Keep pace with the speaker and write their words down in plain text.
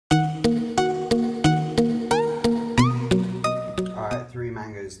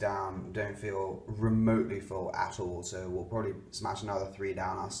mangoes down, don't feel remotely full at all, so we'll probably smash another 3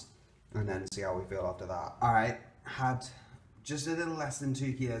 down us and then see how we feel after that. Alright, had just a little less than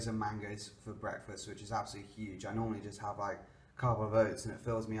 2 kilos of mangoes for breakfast, which is absolutely huge. I normally just have like a couple of oats and it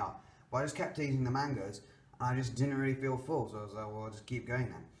fills me up, but I just kept eating the mangoes and I just didn't really feel full, so I was like, well, I'll just keep going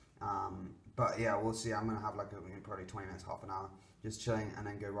then. But yeah, we'll see. I'm gonna have like probably 20 minutes, half an hour, just chilling, and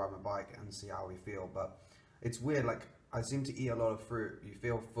then go ride my bike and see how we feel. But it's weird, like I seem to eat a lot of fruit. You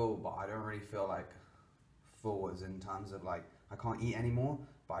feel full, but I don't really feel like full as in terms of like I can't eat anymore,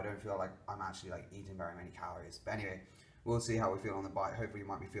 but I don't feel like I'm actually like eating very many calories. But anyway, we'll see how we feel on the bike. Hopefully, you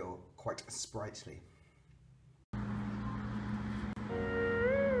might feel quite sprightly.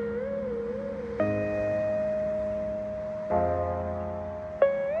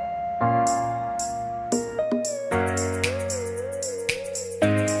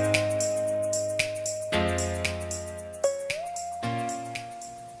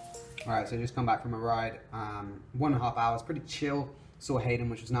 Alright, so just come back from a ride, 1.5 hours, pretty chill, saw Hayden,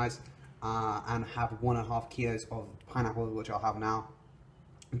 which was nice, and have 1.5 kilos of pineapple, which I'll have now.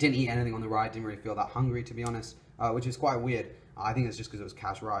 Didn't eat anything on the ride, didn't really feel that hungry, to be honest, which is quite weird. I think it's just because it was a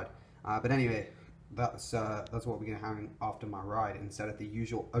cash ride. But anyway, that's what we're going to have after my ride, instead of the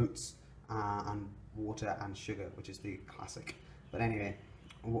usual oats and water and sugar, which is the classic. But anyway,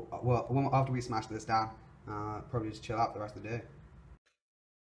 well, after we smash this down, probably just chill out the rest of the day.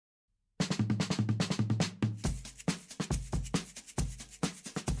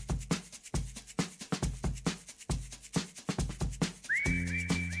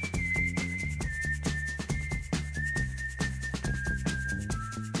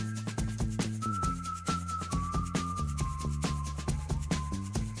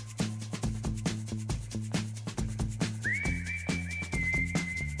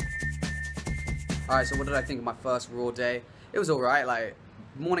 Alright, so what did I think of my first raw day? It was alright, like,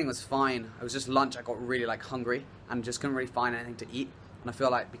 morning was fine. It was just lunch, I got really like hungry and just couldn't really find anything to eat. And I feel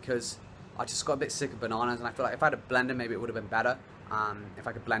like because I just got a bit sick of bananas, and I feel like if I had a blender, maybe it would have been better. If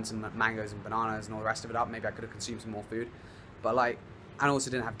I could blend some mangoes and bananas and all the rest of it up, maybe I could have consumed some more food. But like, and also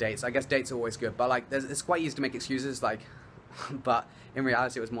didn't have dates. I guess dates are always good, but like, it's quite easy to make excuses, like, but in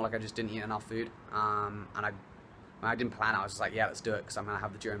reality it was more like I just didn't eat enough food. And I didn't plan it. I was just like, yeah, let's do it, because I'm going to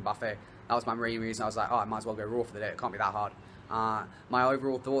have the durian buffet. That was my main reason. I was like, oh, I might as well go raw for the day. It can't be that hard. My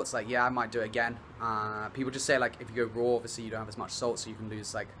overall thoughts, like, yeah, I might do it again. People just say, like, if you go raw, obviously you don't have as much salt, so you can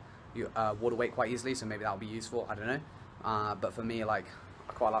lose, like, your water weight quite easily, so maybe that'll be useful. I don't know. But for me, like,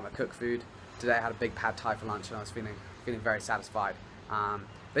 I quite like my cooked food. Today I had a big pad thai for lunch, and I was feeling very satisfied. But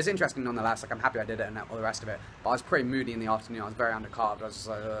it's interesting nonetheless. Like, I'm happy I did it and all the rest of it. But I was pretty moody in the afternoon. I was very undercarved. I was just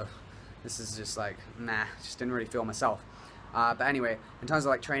like, this is just like, nah, just didn't really feel myself. But anyway, in terms of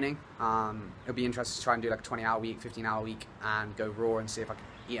like training, it'll be interesting to try and do like a 20-hour week, 15-hour week, and go raw and see if I can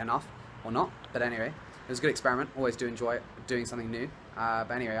eat enough or not. But anyway, it was a good experiment. Always do enjoy it, doing something new.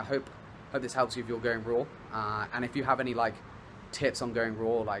 But anyway, I hope this helps you if you're going raw. And if you have any like tips on going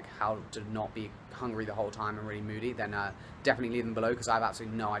raw, like how to not be hungry the whole time and really moody, then definitely leave them below, because I have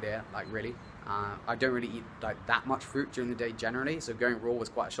absolutely no idea, like really. I don't really eat like that much fruit during the day generally, so going raw was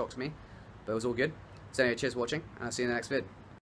quite a shock to me, but it was all good. So anyway, cheers for watching, and I'll see you in the next vid.